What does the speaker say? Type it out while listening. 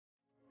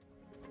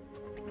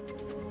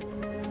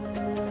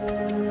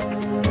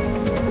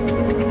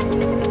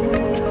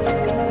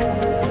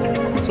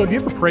So have you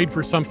ever prayed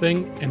for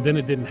something and then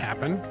it didn't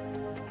happen?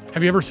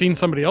 Have you ever seen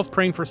somebody else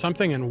praying for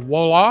something and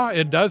voila,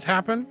 it does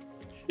happen?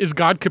 Is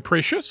God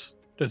capricious?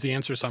 Does he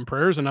answer some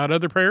prayers and not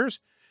other prayers?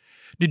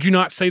 Did you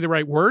not say the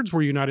right words?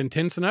 Were you not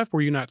intense enough?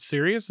 Were you not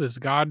serious? Is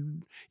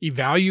God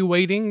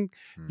evaluating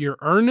your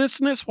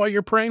earnestness while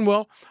you're praying?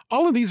 Well,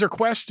 all of these are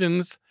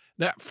questions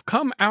that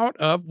come out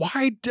of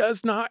why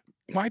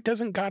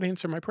doesn't God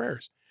answer my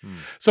prayers?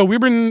 So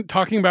we've been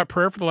talking about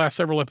prayer for the last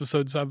several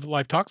episodes of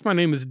Life Talks. My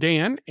name is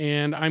Dan,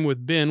 and I'm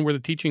with Ben. We're the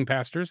teaching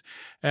pastors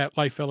at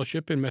Life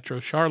Fellowship in Metro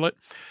Charlotte.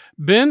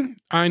 Ben,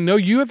 I know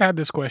you have had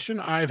this question.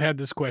 I've had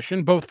this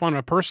question, both on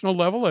a personal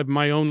level of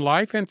my own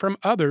life and from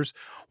others.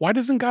 Why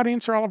doesn't God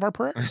answer all of our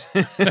prayers?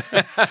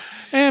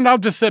 And I'll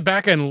just sit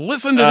back and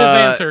listen to this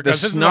answer,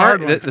 because this is a hard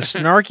one. The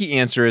snarky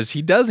answer is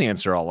he does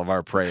answer all of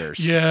our prayers.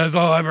 Yes,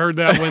 I've heard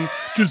that one.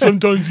 Just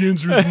sometimes the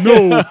answer is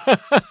no.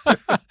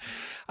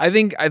 I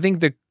think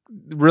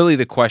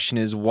the question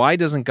is, why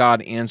doesn't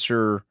God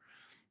answer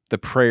the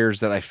prayers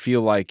that I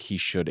feel like he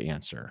should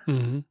answer?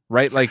 Mm-hmm.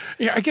 Right? Like,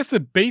 yeah, I guess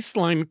the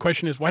baseline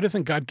question is, why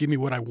doesn't God give me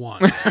what I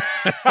want?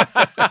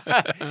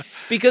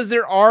 because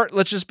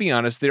let's just be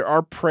honest, there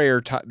are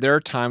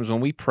times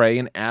when we pray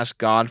and ask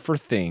God for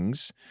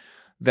things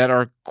that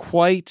are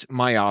quite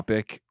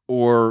myopic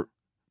or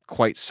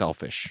quite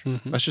selfish.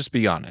 Mm-hmm. Let's just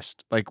be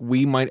honest. Like,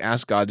 we might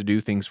ask God to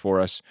do things for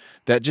us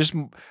that just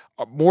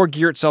more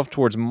gear itself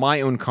towards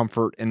my own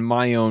comfort and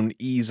my own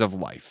ease of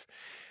life.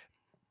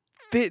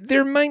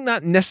 There might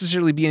not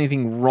necessarily be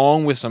anything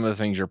wrong with some of the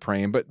things you're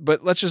praying,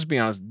 but let's just be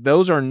honest.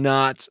 Those are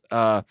not,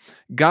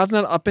 God's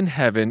not up in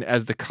heaven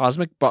as the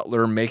cosmic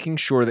butler making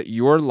sure that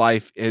your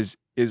life is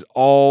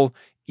all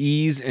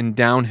ease and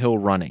downhill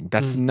running.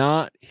 That's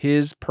not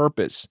his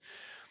purpose.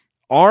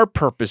 Our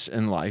purpose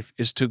in life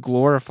is to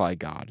glorify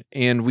God,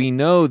 and we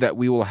know that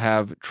we will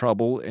have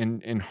trouble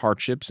and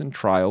hardships and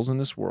trials in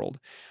this world.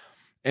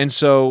 And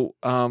so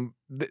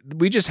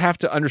we just have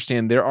to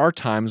understand there are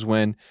times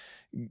when,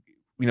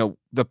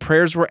 the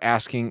prayers we're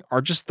asking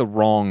are just the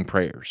wrong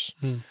prayers.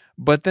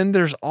 But then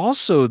there's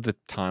also the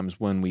times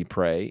when we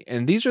pray,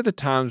 and these are the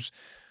times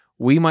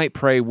we might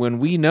pray when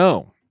we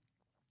know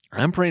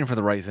I'm praying for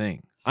the right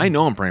thing. I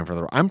know I'm praying for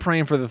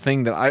the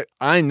thing that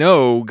I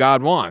know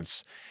God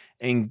wants.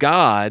 And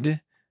God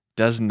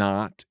does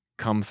not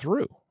come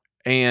through.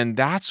 And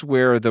that's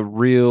where the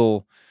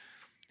real,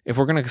 if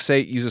we're going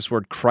to use this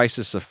word,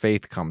 crisis of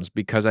faith comes,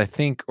 because I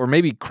think, or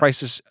maybe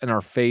crisis in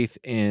our faith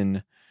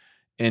in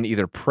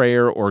either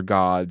prayer or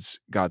God's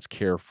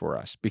care for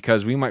us.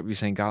 Because we might be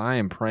saying, God, I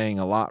am praying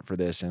a lot for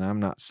this and I'm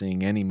not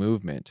seeing any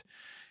movement.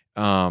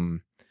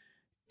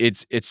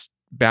 It's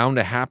bound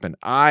to happen.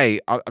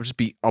 I'll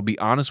be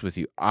honest with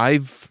you.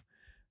 I've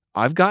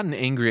gotten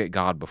angry at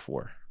God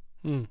before.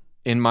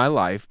 In my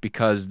life,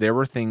 because there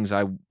were things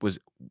I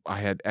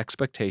had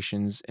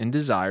expectations and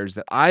desires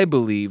that I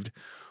believed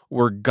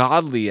were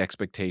godly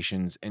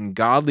expectations and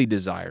godly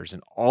desires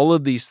and all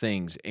of these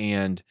things,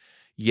 and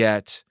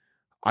yet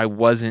I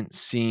wasn't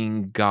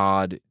seeing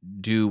God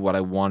do what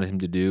I wanted him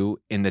to do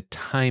in the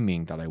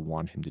timing that I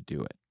wanted him to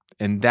do it.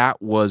 And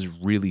that was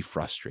really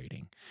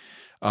frustrating.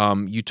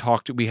 We've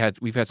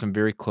had some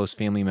very close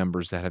family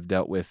members that have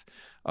dealt with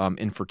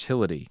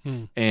infertility,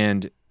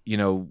 and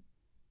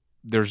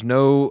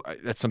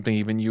that's something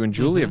even you and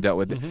Julie have dealt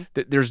with.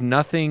 Mm-hmm. There's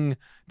nothing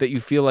that you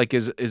feel like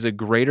is a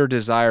greater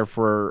desire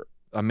for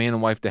a man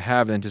and wife to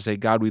have than to say,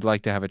 God, we'd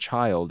like to have a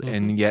child. Mm-hmm.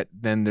 And yet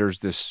then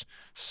there's this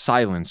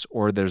silence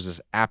or there's this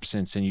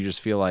absence, and you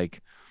just feel like,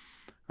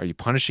 are you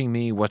punishing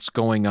me? What's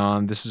going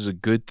on? This is a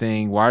good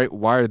thing. Why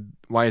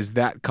is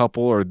that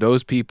couple or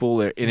those people?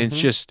 And it's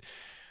just,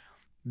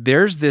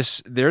 there's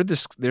this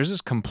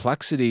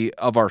complexity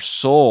of our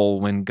soul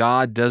when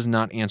God does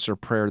not answer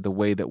prayer the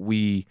way that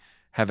we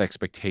have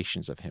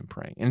expectations of him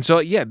praying. And so,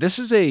 yeah, this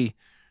is a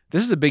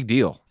big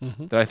deal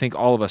that I think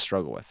all of us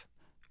struggle with.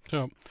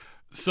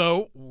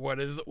 So what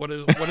is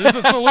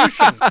the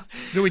solution?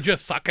 Do we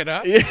just suck it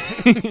up?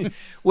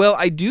 Well,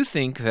 I do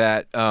think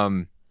that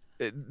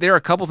there are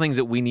a couple things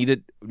that we need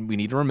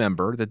to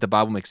remember that the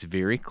Bible makes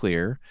very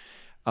clear.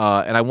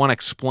 And I want to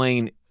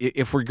explain,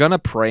 if we're going to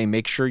pray,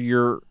 make sure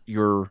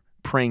you're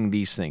praying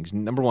these things.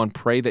 Number one,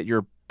 pray that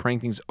you're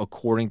praying things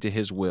according to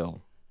his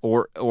will.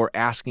 Or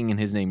asking in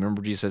his name.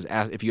 Remember, Jesus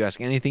says, if you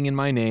ask anything in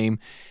my name,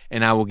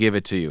 and I will give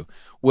it to you.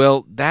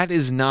 Well, that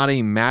is not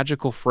a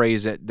magical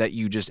phrase that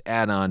you just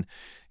add on.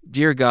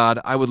 Dear God,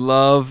 I would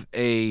love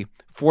a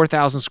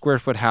 4,000 square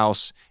foot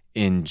house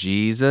in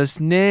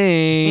Jesus'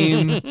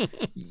 name.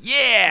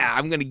 Yeah,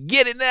 I'm going to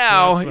get it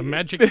now. That's the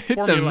magic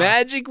formula. It's a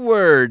magic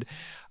word.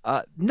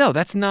 No,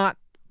 that's not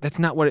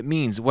what it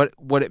means. What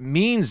it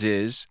means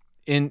is,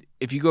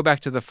 if you go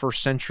back to the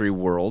first century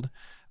world,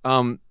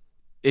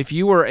 if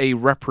you were a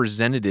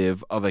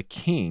representative of a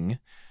king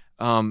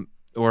or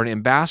an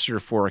ambassador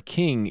for a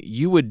king,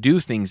 you would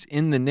do things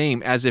in the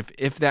name as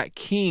if that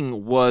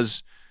king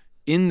was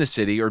in the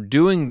city or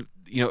doing,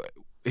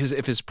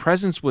 if his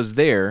presence was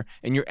there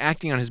and you're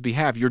acting on his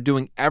behalf, you're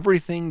doing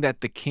everything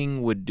that the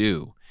king would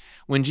do.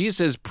 When Jesus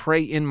says,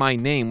 pray in my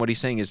name, what he's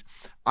saying is,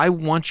 I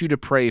want you to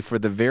pray for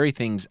the very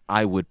things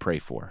I would pray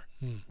for.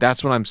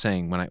 That's what I'm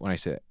saying when I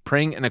say that.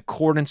 Praying in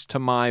accordance to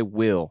my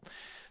will.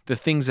 The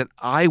things that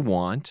I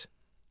want,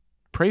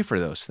 pray for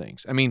those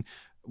things. I mean,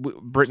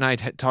 Britt and I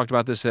talked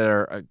about this at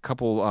a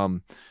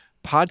couple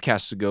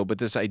podcasts ago, but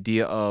this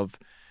idea of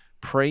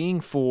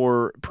praying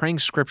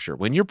Scripture.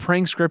 When you're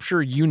praying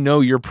Scripture, you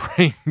know you're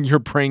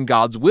praying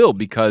God's will,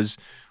 because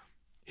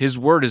His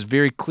Word is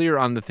very clear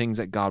on the things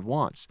that God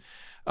wants.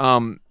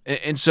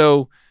 And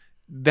so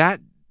we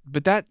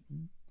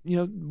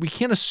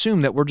can't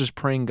assume that we're just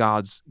praying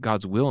God's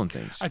will and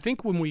things. I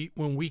think when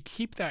we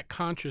keep that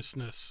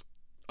consciousness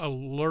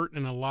alert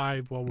and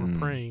alive while we're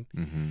praying,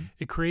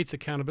 it creates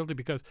accountability,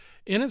 because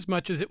in as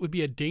much as it would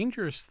be a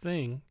dangerous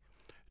thing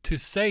to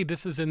say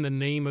this is in the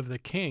name of the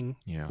king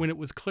when it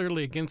was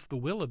clearly against the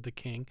will of the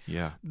king,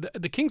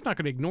 the king's not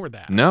going to ignore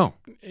that. No.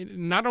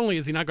 Not only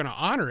is he not going to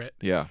honor it,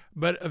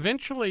 but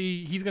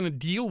eventually he's going to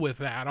deal with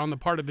that on the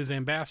part of his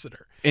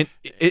ambassador.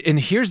 And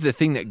here's the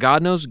thing that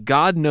God knows.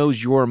 God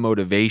knows your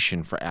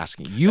motivation for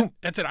asking.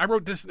 That's it. I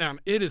wrote this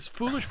down. It is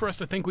foolish for us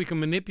to think we can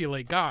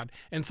manipulate God,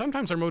 and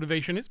sometimes our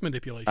motivation is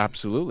manipulation.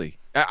 Absolutely.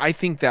 I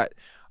think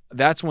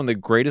that's one of the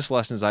greatest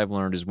lessons I've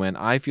learned, is when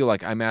I feel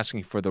like I'm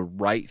asking for the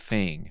right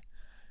thing,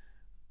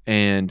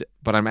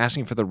 but I'm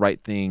asking for the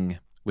right thing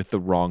with the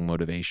wrong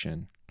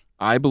motivation.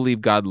 I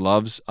believe God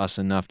loves us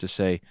enough to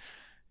say,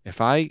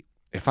 if I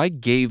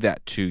gave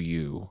that to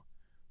you,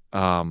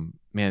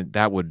 man,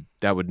 that would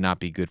not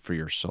be good for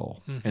your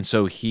soul. And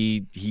so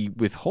he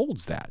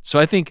withholds that. So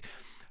I think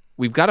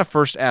we've got to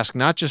first ask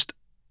not just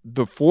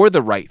for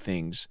the right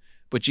things,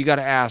 but you got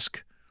to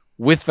ask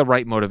with the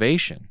right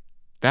motivation.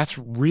 That's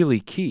really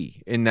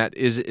key. In that,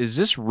 is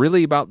this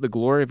really about the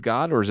glory of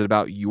God, or is it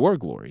about your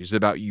glory? Is it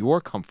about your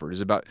comfort?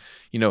 Is it about,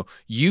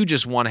 you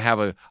just want to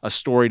have a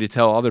story to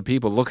tell other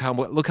people? Look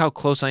how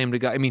close I am to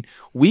God. I mean,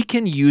 we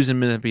can use and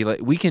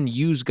manipulate. We can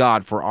use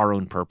God for our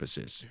own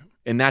purposes,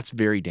 and that's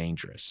very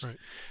dangerous.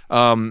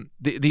 Right.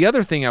 The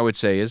other thing I would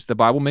say is the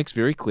Bible makes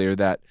very clear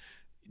that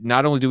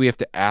not only do we have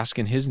to ask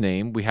in His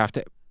name, we have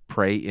to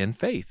pray in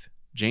faith.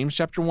 James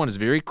chapter 1 is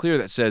very clear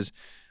that says,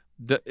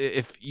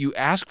 if you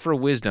ask for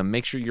wisdom,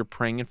 make sure you're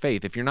praying in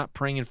faith. If you're not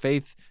praying in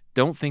faith,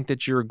 don't think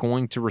that you're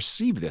going to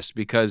receive this,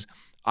 because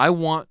I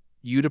want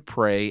you to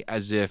pray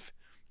as if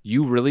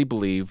you really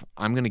believe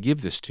I'm going to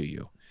give this to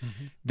you.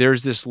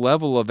 There's this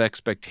level of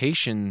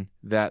expectation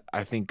that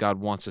I think God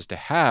wants us to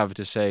have,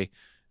 to say,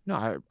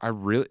 no,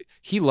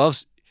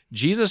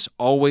 Jesus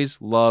always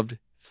loved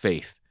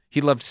faith. He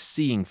loved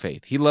seeing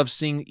faith. He loved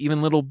seeing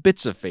even little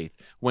bits of faith.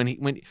 When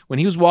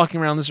he was walking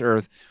around this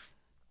earth,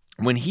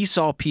 when he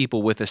saw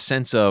people with a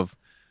sense of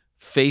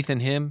faith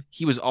in him,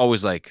 he was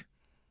always like,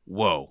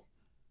 whoa,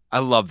 I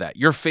love that.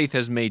 Your faith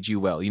has made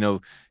you well.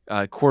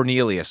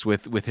 Cornelius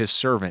with his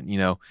servant, you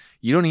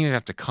don't even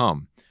have to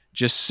come.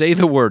 Just say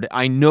the word.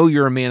 I know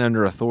you're a man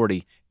under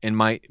authority, and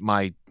my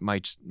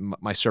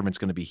servant's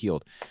going to be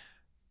healed.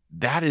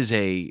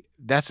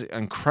 That's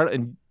incredible.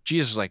 And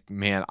Jesus is like,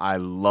 man, I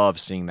love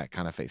seeing that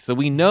kind of faith. So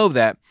we know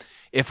that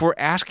if we're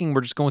asking,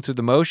 we're just going through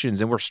the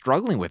motions and we're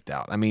struggling with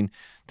doubt. I mean,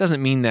 it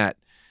doesn't mean that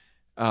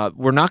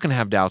we're not going to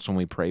have doubts when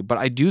we pray, but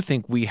I do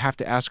think we have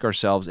to ask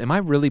ourselves, am I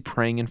really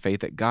praying in faith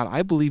that, God,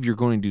 I believe you're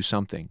going to do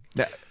something?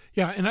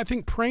 Yeah, and I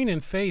think praying in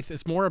faith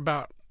is more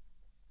about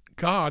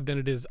God than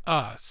it is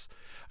us.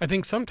 I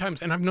think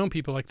sometimes, and I've known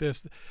people like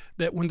this,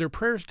 that when their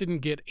prayers didn't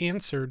get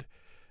answered,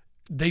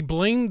 they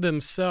blamed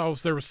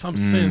themselves. There was some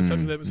sin,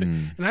 something that was,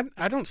 and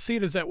I don't see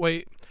it as that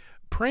way.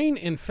 Praying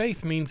in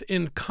faith means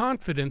in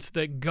confidence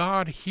that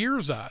God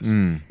hears us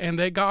and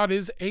that God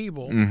is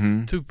able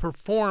to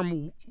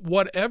perform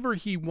whatever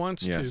He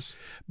wants to.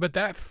 But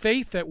that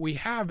faith that we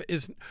have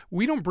is,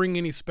 we don't bring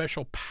any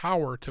special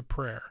power to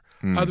prayer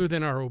other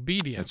than our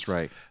obedience. That's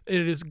right.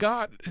 It is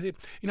God. I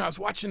was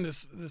watching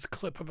this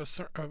clip of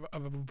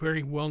a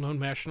very well-known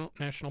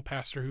national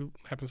pastor who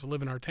happens to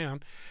live in our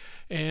town,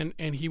 and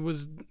he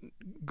was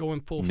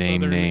going full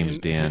Name Southern. names,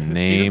 Dan.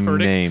 Name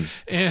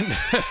names.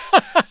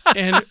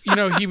 And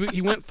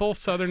he went full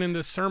Southern in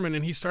this sermon,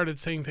 and he started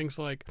saying things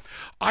like,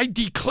 "I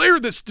declare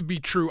this to be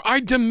true.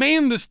 I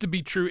demand this to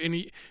be true."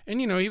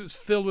 And he was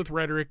filled with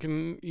rhetoric,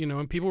 and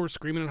and people were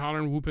screaming and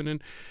hollering,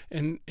 whooping,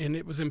 and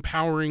it was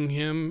empowering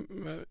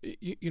him,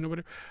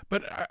 whatever.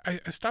 But I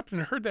stopped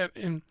and heard that,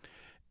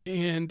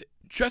 and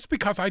just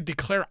because I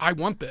declare I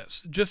want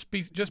this, just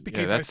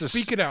because I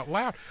speak it out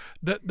loud,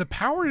 the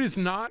power is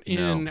not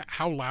in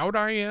how loud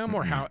I am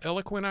or how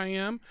eloquent I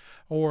am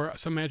or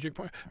some magic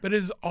point, but it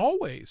is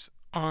always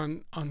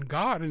on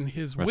God and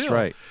His will. That's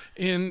right.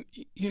 And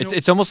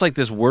it's almost like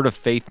this word of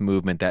faith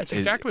movement that's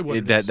exactly what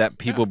it is. That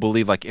people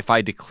believe, like, if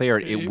I declare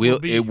it,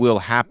 it will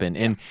happen,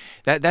 and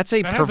that's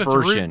a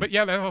perversion. But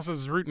that also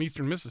has its root in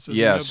Eastern mysticism.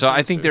 Yeah, so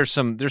I think there's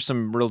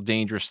some real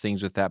dangerous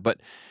things with that, but.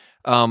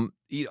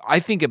 I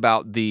think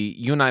about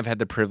you and I have had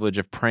the privilege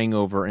of praying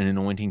over and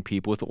anointing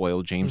people with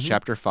oil, James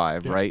chapter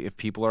 5, right? If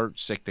people are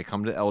sick, they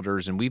come to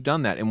elders, and we've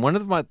done that. And one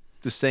of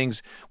the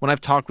sayings when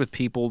I've talked with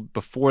people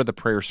before the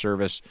prayer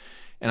service,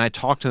 and I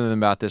talk to them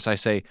about this. I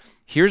say,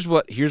 here's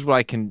what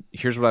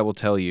I will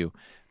tell you.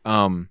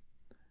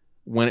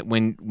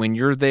 When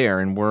you're there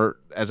and we're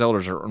as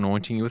elders are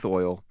anointing you with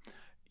oil,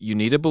 you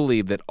need to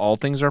believe that all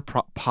things are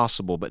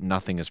possible, but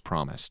nothing is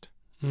promised.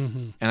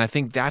 Mm-hmm. And I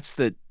think that's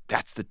the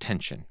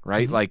tension,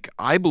 right? Mm-hmm. Like,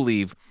 I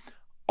believe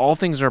all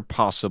things are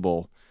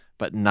possible,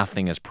 but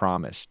nothing is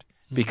promised,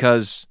 Mm-hmm.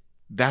 because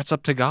that's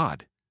up to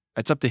God.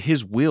 It's up to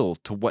His will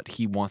to what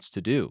He wants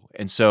to do.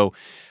 And so,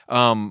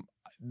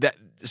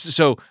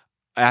 so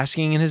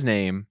asking in His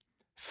name,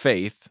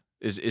 faith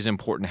is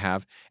important to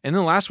have. And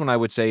then the last one I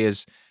would say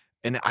is,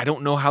 and I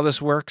don't know how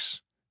this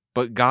works,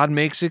 but God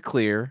makes it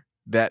clear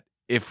that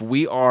if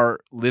we are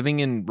living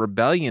in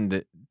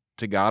rebellion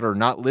to God or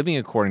not living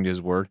according to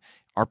His word,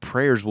 our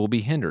prayers will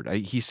be hindered.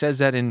 He says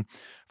that in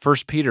 1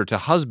 Peter to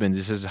husbands.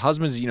 He says,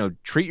 husbands,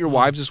 treat your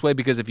wives this way,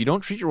 because if you don't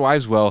treat your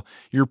wives well,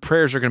 your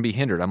prayers are going to be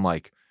hindered. I'm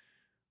like,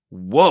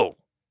 whoa,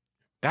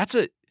 that's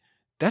a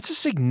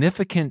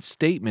significant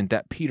statement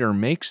that Peter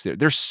makes there.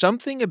 There's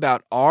something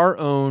about our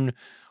own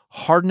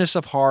hardness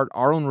of heart,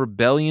 our own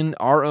rebellion,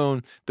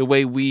 the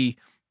way we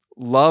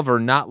love or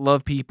not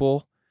love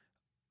people,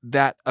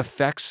 that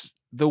affects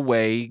the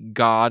way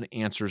God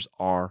answers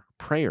our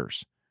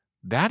prayers.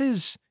 That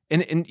is,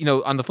 and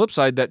on the flip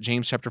side, that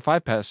James chapter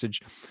 5 passage,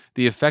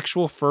 the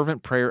effectual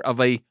fervent prayer of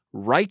a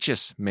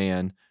righteous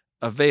man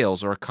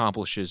avails or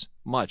accomplishes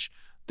much.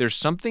 There's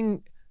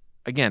something,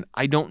 again,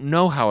 I don't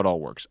know how it all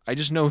works. I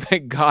just know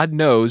that God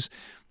knows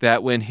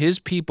that when His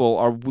people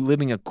are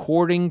living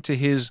according to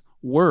His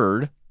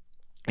word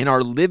and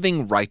are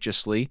living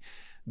righteously,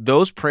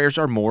 those prayers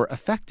are more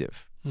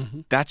effective.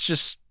 Mm-hmm. That's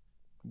just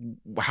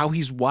how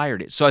He's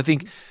wired it. So I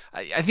think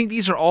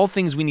these are all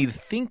things we need to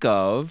think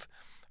of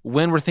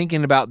when we're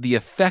thinking about the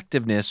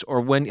effectiveness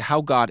or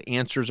how God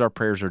answers our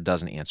prayers or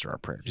doesn't answer our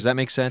prayers. Does that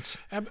make sense?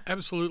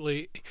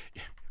 Absolutely.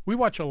 We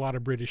watch a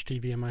lot British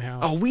TV in my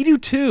house. Oh, we do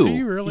too. Do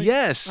you really?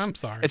 Yes. I'm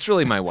sorry. It's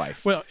really my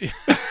wife. Well,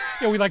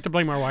 yeah, we like to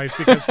blame our wives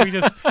because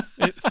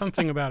it's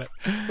something about it.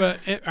 But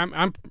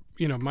I'm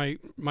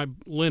my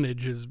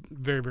lineage is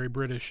very, very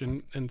British,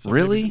 and so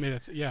really,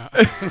 yeah.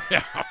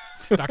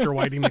 Dr.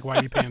 Whitey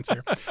McWhitey pants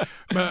here.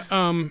 But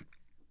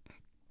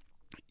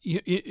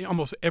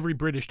almost every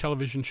British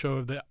television show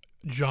of the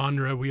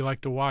genre we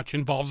like to watch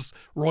involves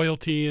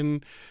royalty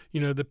and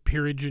the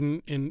peerage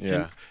and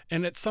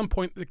at some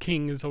point the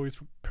king is always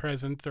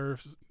present, or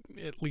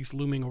at least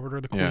looming over,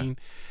 or the queen.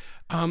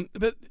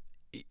 But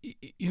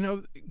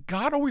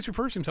God always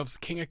refers to Himself as the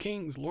King of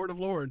Kings, Lord of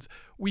Lords.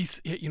 We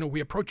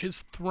approach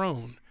His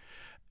throne.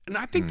 And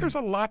I think there's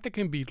a lot that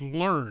can be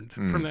learned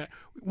from that.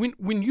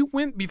 When you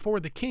went before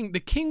the king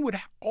would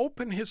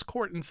open his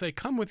court and say,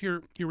 come with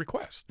your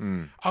request.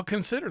 I'll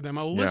consider them.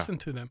 I'll listen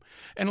to them.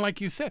 And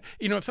like you said,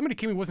 if somebody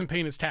came and wasn't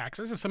paying his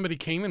taxes, if somebody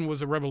came and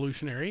was a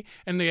revolutionary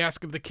and they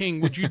asked of the king,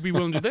 would you be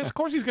willing to do this? Of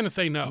course he's going to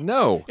say no.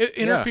 No. It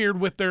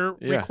interfered with their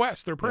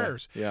requests, their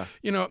prayers. Yeah.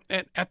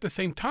 At the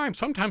same time,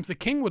 sometimes the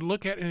king would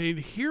look at it and he'd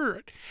hear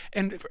it.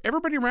 And for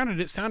everybody around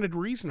it sounded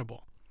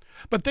reasonable.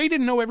 But they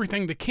didn't know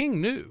everything the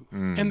king knew.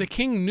 And the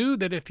king knew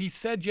that if he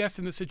said yes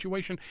in the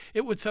situation,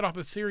 it would set off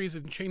a series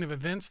and chain of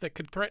events that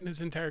could threaten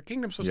his entire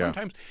kingdom. So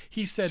sometimes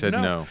he said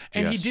no.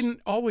 And he didn't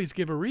always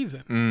give a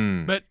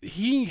reason. But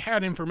he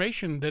had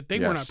information that they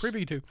were not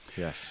privy to.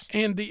 Yes.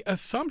 And the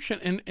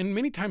assumption, and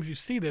many times you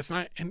see this,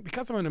 and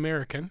because I'm an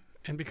American,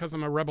 and because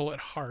I'm a rebel at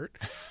heart,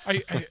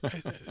 I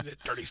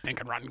dirty,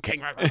 stinking, rotten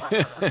king,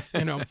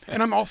 and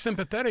I'm all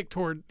sympathetic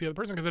toward the other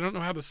person because I don't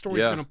know how the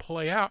story's going to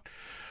play out.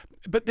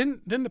 But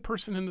then the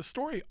person in the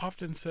story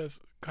often says,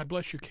 God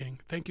bless you,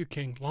 king. Thank you,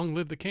 king. Long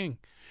live the king.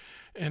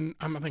 And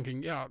I'm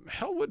thinking,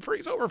 hell would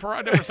freeze over for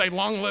I'd ever say,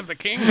 long live the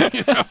king.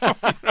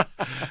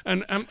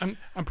 And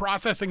I'm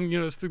processing,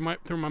 this through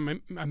my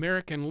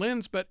American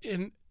lens, but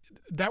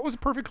that was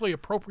perfectly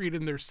appropriate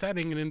in their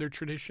setting and in their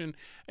tradition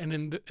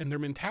and in their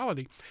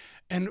mentality.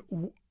 And,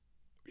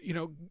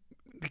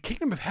 the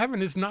kingdom of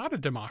heaven is not a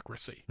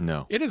democracy.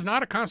 No. It is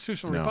not a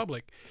constitutional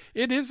republic.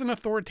 It is an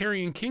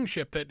authoritarian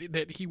kingship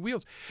that He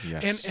wields.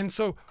 Yes. And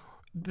so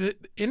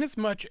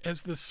inasmuch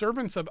as the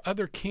servants of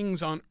other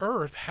kings on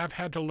earth have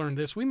had to learn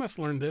this, we must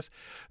learn this,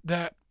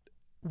 that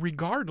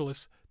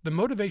regardless, the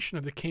motivation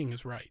of the king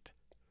is right.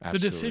 Absolutely.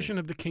 The decision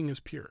of the king is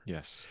pure.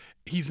 Yes.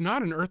 He's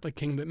not an earthly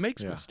king that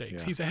makes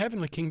mistakes. He's a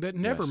heavenly king that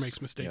never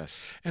makes mistakes. Yes.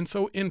 And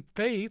so in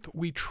faith,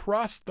 we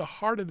trust the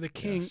heart of the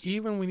king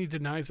even when he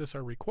denies us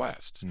our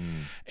requests.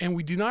 And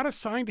we do not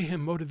assign to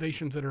him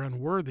motivations that are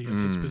unworthy of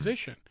his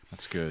position.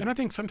 That's good. And I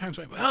think sometimes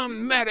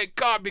I'm mad at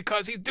God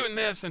because he's doing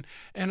this, and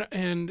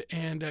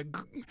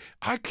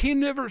I can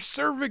never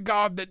serve a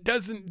God that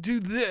doesn't do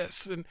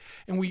this, and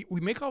we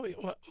make all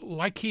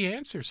like He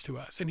answers to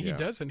us, and He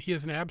doesn't. He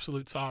is an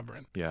absolute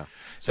sovereign. Yeah.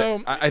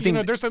 So I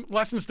think there's some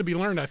lessons to be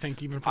learned. I think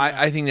even from that.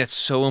 I think that's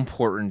so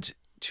important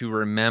to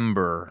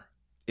remember.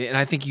 And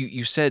I think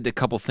you said a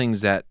couple things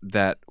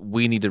that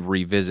we need to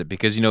revisit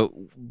because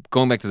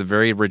going back to the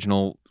very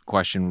original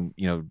question,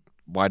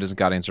 why doesn't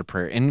God answer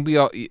prayer? And we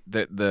all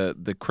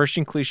the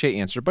Christian cliche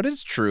answer, but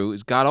it's true,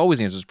 is God always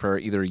answers prayer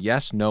either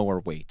yes, no, or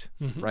wait,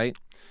 right?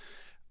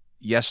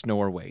 Yes, no,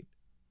 or wait.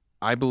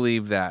 I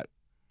believe that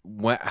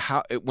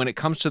when it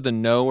comes to the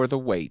no or the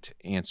wait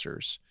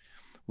answers,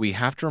 we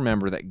have to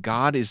remember that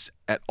God is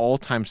at all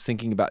times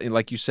thinking about,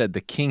 like you said,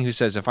 the king who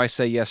says, if I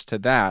say yes to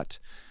that,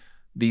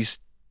 these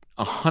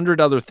 100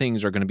 other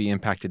things are going to be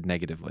impacted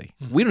negatively.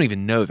 We don't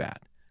even know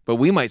that. But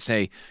we might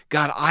say,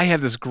 God, I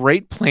have this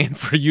great plan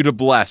for you to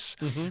bless.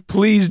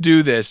 Please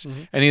do this.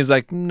 And he's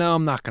like, no,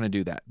 I'm not going to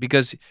do that.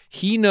 Because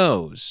he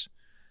knows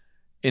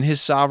in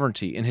his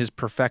sovereignty, in his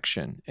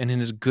perfection, and in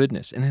his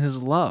goodness, and in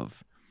his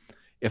love,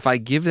 if I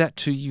give that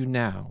to you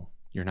now,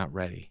 you're not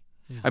ready.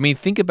 I mean,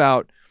 think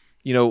about,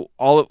 you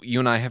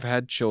and I have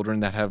had children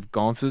that have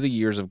gone through the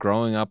years of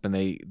growing up, and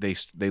they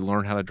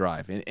learn how to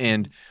drive.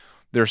 And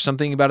there's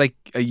something about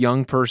a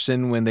young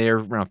person when they're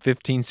around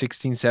 15,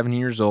 16, 17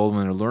 years old,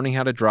 when they're learning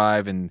how to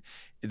drive, and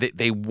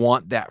they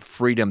want that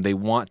freedom. They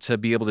want to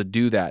be able to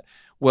do that.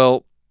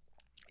 Well,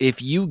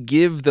 if you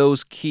give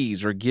those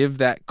keys or give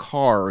that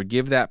car or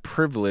give that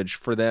privilege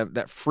for them,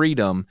 that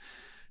freedom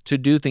to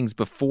do things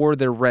before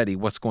they're ready,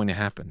 what's going to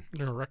happen?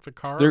 They're going to wreck the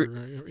car. They're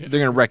going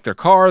to wreck their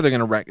car. They're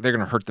going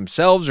to hurt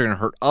themselves. They're going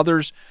to hurt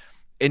others.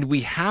 And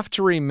we have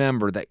to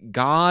remember that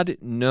God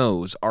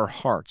knows our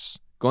hearts.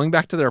 Going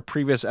back to their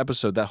previous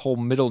episode, that whole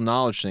middle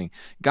knowledge thing,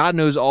 God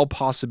knows all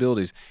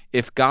possibilities.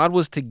 If God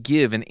was to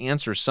give and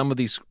answer some of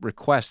these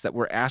requests that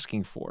we're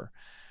asking for,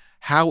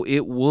 how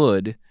it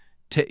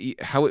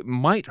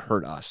might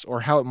hurt us,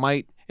 or how it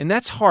might, and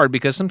that's hard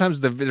because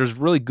sometimes there's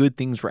really good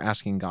things we're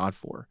asking God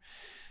for,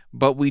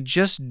 but we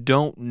just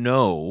don't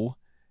know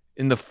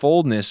in the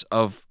fullness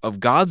of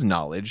God's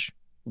knowledge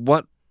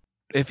what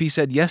if he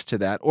said yes to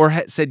that, or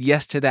said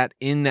yes to that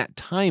in that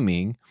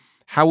timing,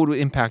 how would it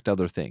impact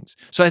other things?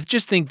 So I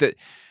just think that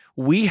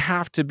we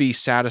have to be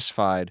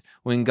satisfied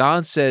when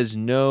God says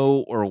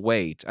no or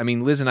wait. I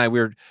mean, Liz and I,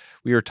 we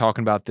were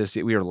talking about this.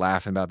 We were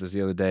laughing about this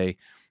the other day.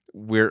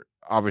 We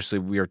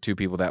are two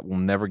people that will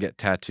never get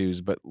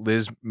tattoos, but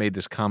Liz made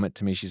this comment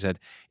to me. She said,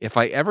 if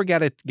I ever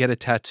get a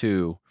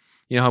tattoo,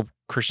 you know how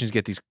Christians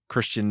get these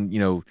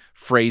Christian,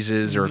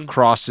 phrases or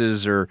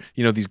crosses or,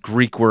 these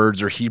Greek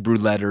words or Hebrew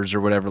letters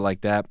or whatever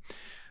like that.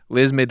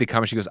 Liz made the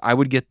comment. She goes, I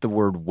would get the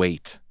word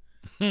wait.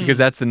 Because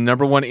that's the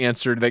number one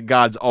answer that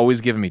God's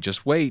always given me.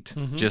 Just wait,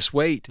 just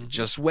wait,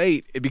 just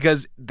wait.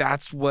 Because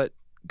that's what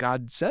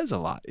God says a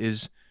lot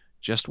is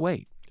just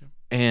wait. Yeah.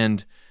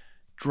 And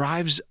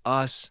drives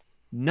us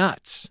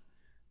nuts.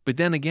 But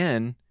then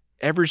again,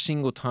 every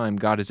single time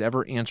God has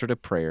ever answered a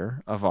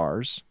prayer of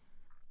ours,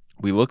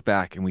 we look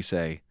back and we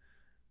say,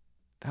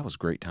 that was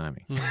great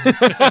timing.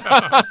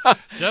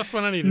 Just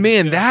when I needed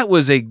Man, that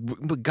was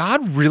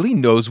God really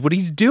knows what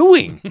he's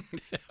doing.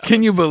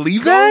 Can you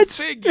believe that?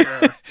 Figure.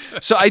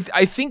 So I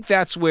think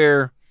that's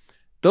where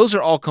those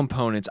are all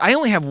components. I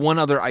only have one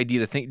other idea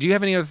to think. Do you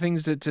have any other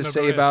things to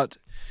say about?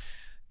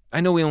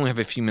 I know we only have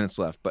a few minutes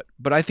left,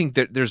 but I think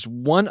that there's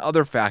one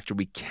other factor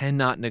we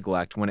cannot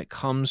neglect when it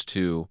comes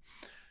to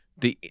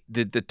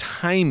the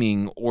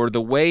timing or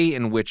the way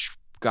in which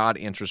God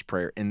answers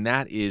prayer, and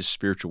that is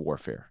spiritual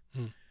warfare.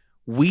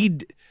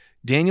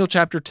 Daniel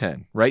chapter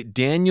 10, right?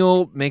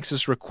 Daniel makes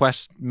this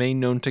request made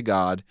known to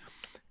God,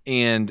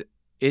 and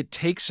it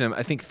takes him,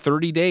 I think,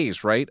 30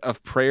 days, right,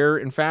 of prayer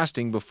and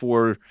fasting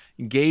before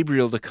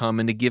Gabriel to come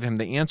and to give him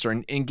the answer.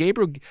 And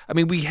Gabriel, I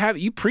mean,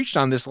 you preached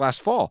on this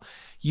last fall.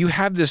 You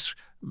have this,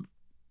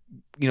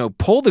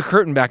 pull the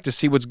curtain back to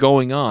see what's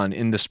going on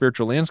in the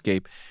spiritual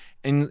landscape.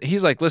 And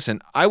he's like,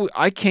 listen,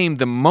 I came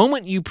the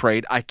moment you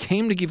prayed, I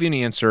came to give you an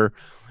answer.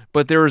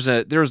 But there's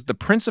the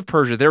Prince of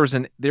Persia. There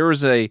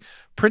was a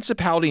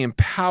principality and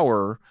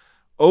power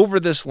over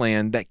this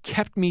land that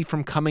kept me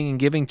from coming and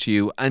giving to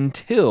you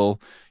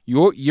until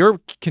your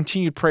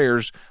continued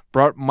prayers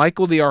brought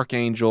Michael the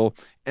archangel,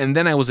 and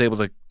then I was able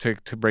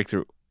to break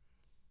through.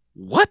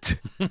 What?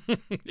 Yeah.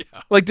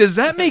 Like, does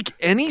that make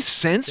any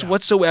sense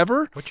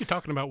whatsoever? What you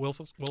talking about,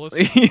 Willis?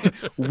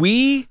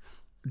 We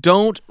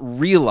don't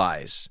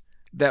realize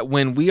that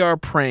when we are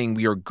praying,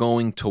 we are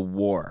going to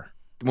war.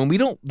 When we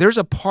don't, there's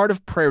a part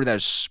of prayer that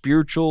is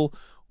spiritual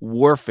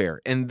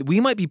warfare. And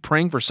we might be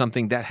praying for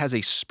something that has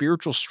a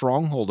spiritual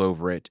stronghold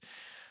over it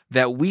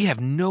that we have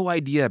no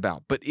idea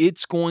about. But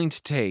it's going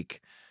to take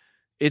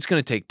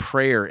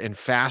prayer and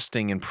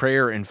fasting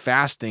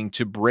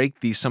to break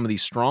some of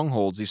these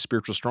strongholds, these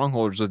spiritual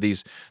strongholds, or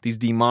these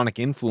demonic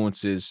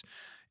influences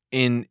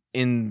in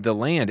the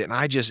land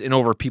and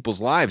over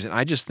people's lives. And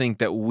I just think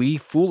that we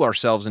fool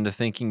ourselves into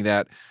thinking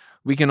that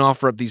we can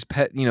offer up these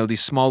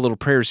these small little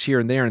prayers here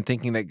and there and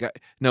thinking that God,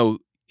 no,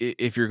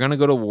 if you're going to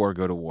go to war,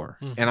 go to war.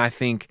 Mm-hmm. And I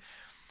think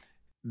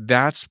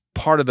that's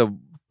part of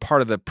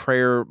the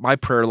prayer. My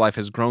prayer life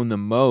has grown the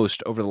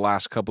most over the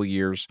last couple of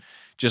years,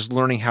 just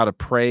learning how to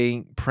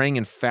praying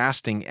and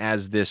fasting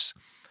as this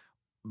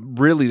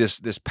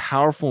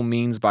powerful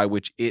means by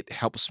which it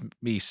helps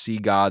me see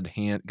God's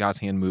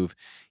hand move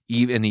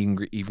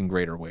even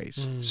greater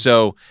ways. Mm.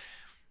 So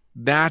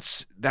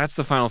that's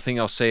the final thing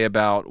I'll say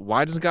about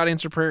why doesn't God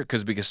answer prayer?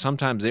 Because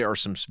sometimes there are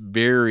some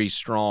very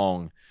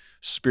strong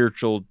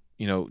spiritual,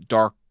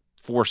 dark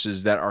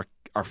forces that are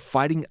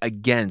fighting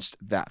against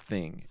that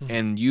thing,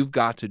 and you've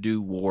got to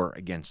do war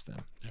against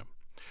them. Yeah.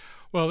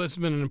 Well, this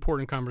has been an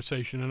important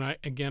conversation, and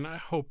I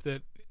hope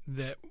that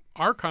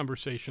our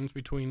conversations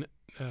between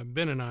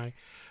Ben and I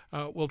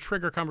will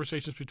trigger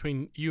conversations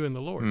between you and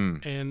the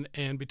Lord,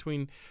 and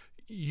between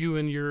you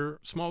and your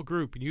small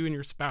group, you and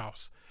your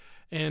spouse,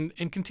 and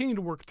continue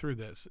to work through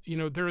this.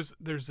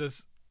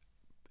 There's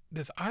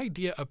this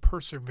idea of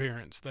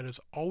perseverance that is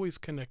always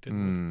connected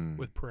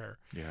with prayer.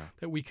 Yeah.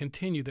 That we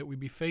continue, that we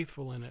be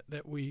faithful in it,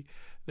 that we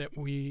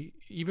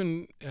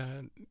even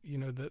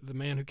the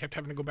man who kept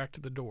having to go back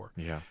to the door.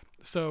 Yeah.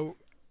 So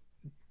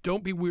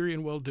don't be weary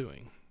in well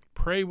doing.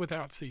 Pray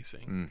without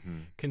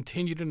ceasing.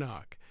 Continue to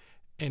knock,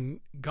 and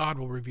God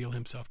will reveal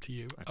himself to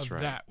you. That's of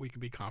right. that we can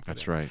be confident.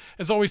 That's right.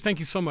 As always, thank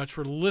you so much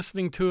for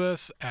listening to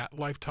us at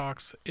Life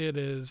Talks. It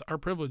is our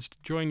privilege to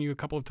join you a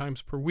couple of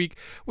times per week.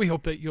 We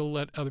hope that you'll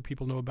let other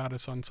people know about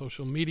us on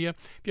social media.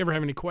 If you ever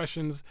have any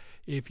questions,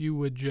 if you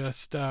would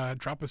just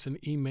drop us an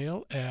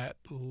email at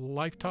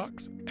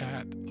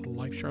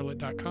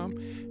lifetalks@lifecharlotte.com,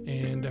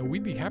 and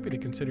we'd be happy to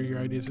consider your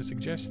ideas or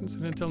suggestions.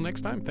 And until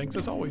next time, thanks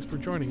as always for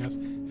joining us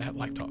at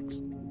Life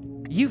Talks.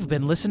 You've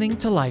been listening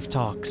to Life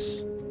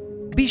Talks.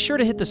 Be sure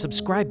to hit the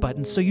subscribe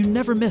button so you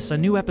never miss a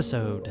new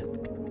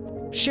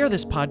episode. Share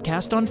this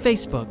podcast on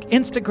Facebook,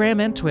 Instagram,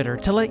 and Twitter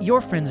to let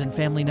your friends and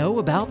family know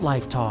about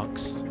Life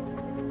Talks.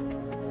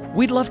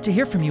 We'd love to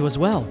hear from you as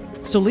well,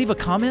 so leave a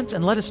comment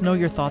and let us know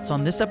your thoughts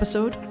on this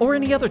episode or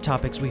any other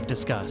topics we've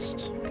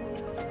discussed.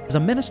 It's a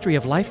ministry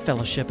of Life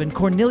Fellowship in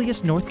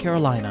Cornelius, North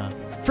Carolina.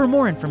 For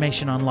more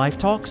information on Life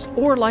Talks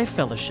or Life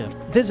Fellowship,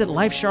 visit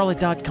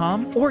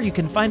lifecharlotte.com, or you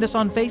can find us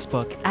on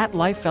Facebook at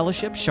Life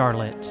Fellowship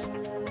Charlotte.